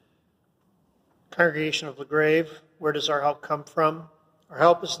Congregation of LaGrave, where does our help come from? Our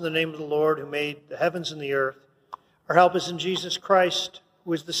help is in the name of the Lord who made the heavens and the earth. Our help is in Jesus Christ,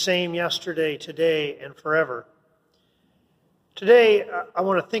 who is the same yesterday, today, and forever. Today, I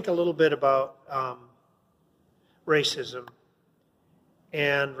want to think a little bit about racism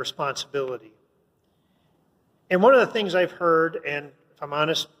and responsibility. And one of the things I've heard, and if I'm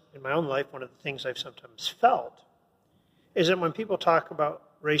honest, in my own life, one of the things I've sometimes felt, is that when people talk about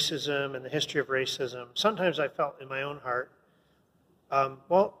racism and the history of racism, sometimes I felt in my own heart,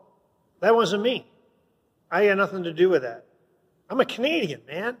 well, that wasn't me. I had nothing to do with that. I'm a Canadian,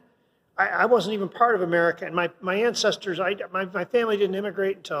 man. I wasn't even part of America. And my ancestors, my family didn't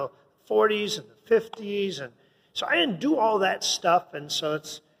immigrate until the 40s and the 50s. And so I didn't do all that stuff. And so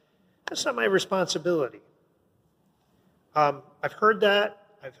that's not my responsibility. I've heard that.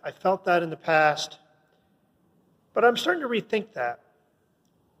 I've felt that in the past. But I'm starting to rethink that.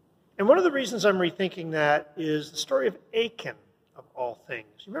 And one of the reasons I'm rethinking that is the story of Achan, of all things.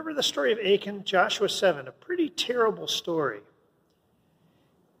 You remember the story of Achan? Joshua 7, a pretty terrible story.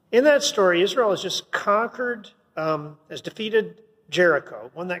 In that story, Israel has just conquered, has defeated Jericho,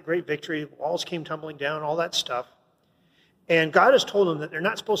 won that great victory, walls came tumbling down, all that stuff. And God has told them that they're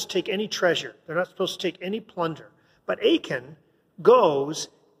not supposed to take any treasure. They're not supposed to take any plunder. But Achan goes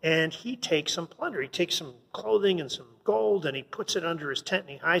and he takes some plunder. He takes some clothing and some gold and he puts it under his tent and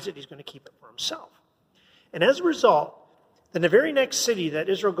he hides it. He's going to keep it for himself. And as a result, then the very next city that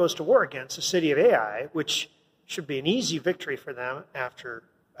Israel goes to war against, the city of Ai, which should be an easy victory for them after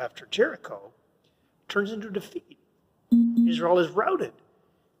Jericho, turns into defeat. Israel is routed.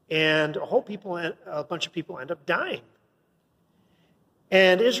 And a bunch of people end up dying.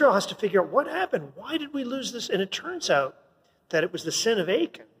 And Israel has to figure out what happened. Why did we lose this? And it turns out that it was the sin of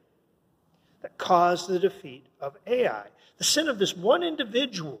Achan that caused the defeat of Ai. The sin of this one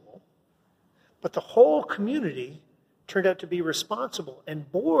individual, but the whole community turned out to be responsible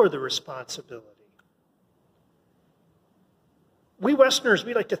and bore the responsibility. We Westerners,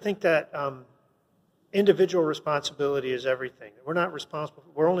 we like to think that individual responsibility is everything. We're not responsible.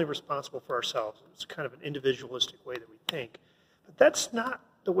 We're only responsible for ourselves. It's kind of an individualistic way that we think. But that's not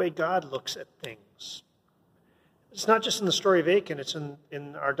the way God looks at things. It's not just in the story of Achan, it's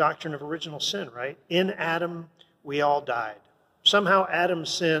in our doctrine of original sin, right? In Adam, we all died. Somehow Adam's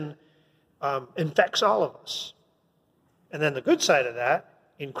sin infects all of us. And then the good side of that,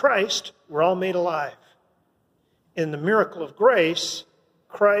 in Christ, we're all made alive. In the miracle of grace,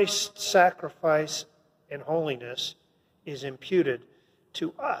 Christ's sacrifice and holiness is imputed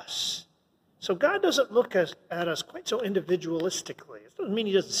to us. So God doesn't look at us quite so individualistically. It doesn't mean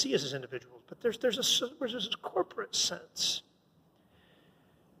he doesn't see us as individuals, but there's a corporate sense.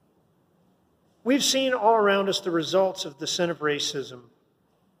 We've seen all around us the results of the sin of racism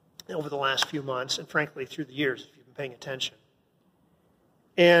over the last few months, and frankly, through the years, if you've been paying attention.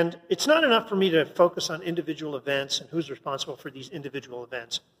 And it's not enough for me to focus on individual events and who's responsible for these individual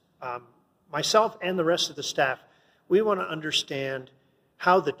events. Myself and the rest of the staff, we want to understand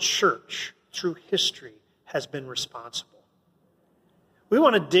how the church, through history, has been responsible. We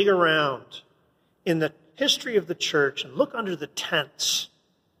want to dig around in the history of the church and look under the tents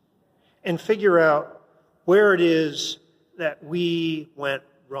and figure out where it is that we went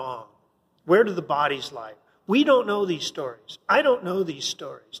wrong. Where do the bodies lie? We don't know these stories. I don't know these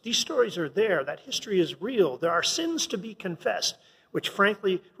stories. These stories are there. That history is real. There are sins to be confessed, which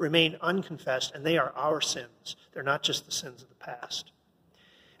frankly remain unconfessed, and they are our sins. They're not just the sins of the past.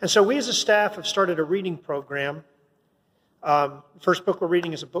 And so we as a staff have started a reading program. The first book we're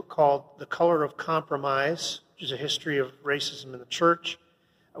reading is a book called The Color of Compromise, which is a history of racism in the church.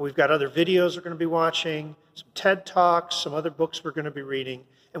 We've got other videos we're going to be watching, some TED Talks, some other books we're going to be reading,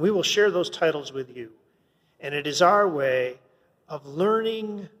 and we will share those titles with you. And it is our way of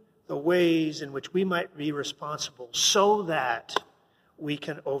learning the ways in which we might be responsible so that we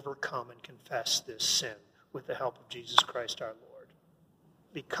can overcome and confess this sin with the help of Jesus Christ our Lord.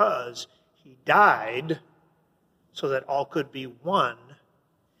 Because he died so that all could be one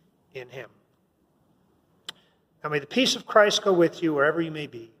in him. Now may the peace of Christ go with you wherever you may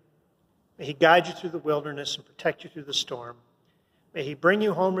be. May he guide you through the wilderness and protect you through the storm. May he bring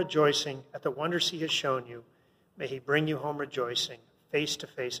you home rejoicing at the wonders he has shown you. May he bring you home rejoicing face to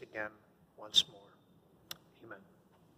face again once more.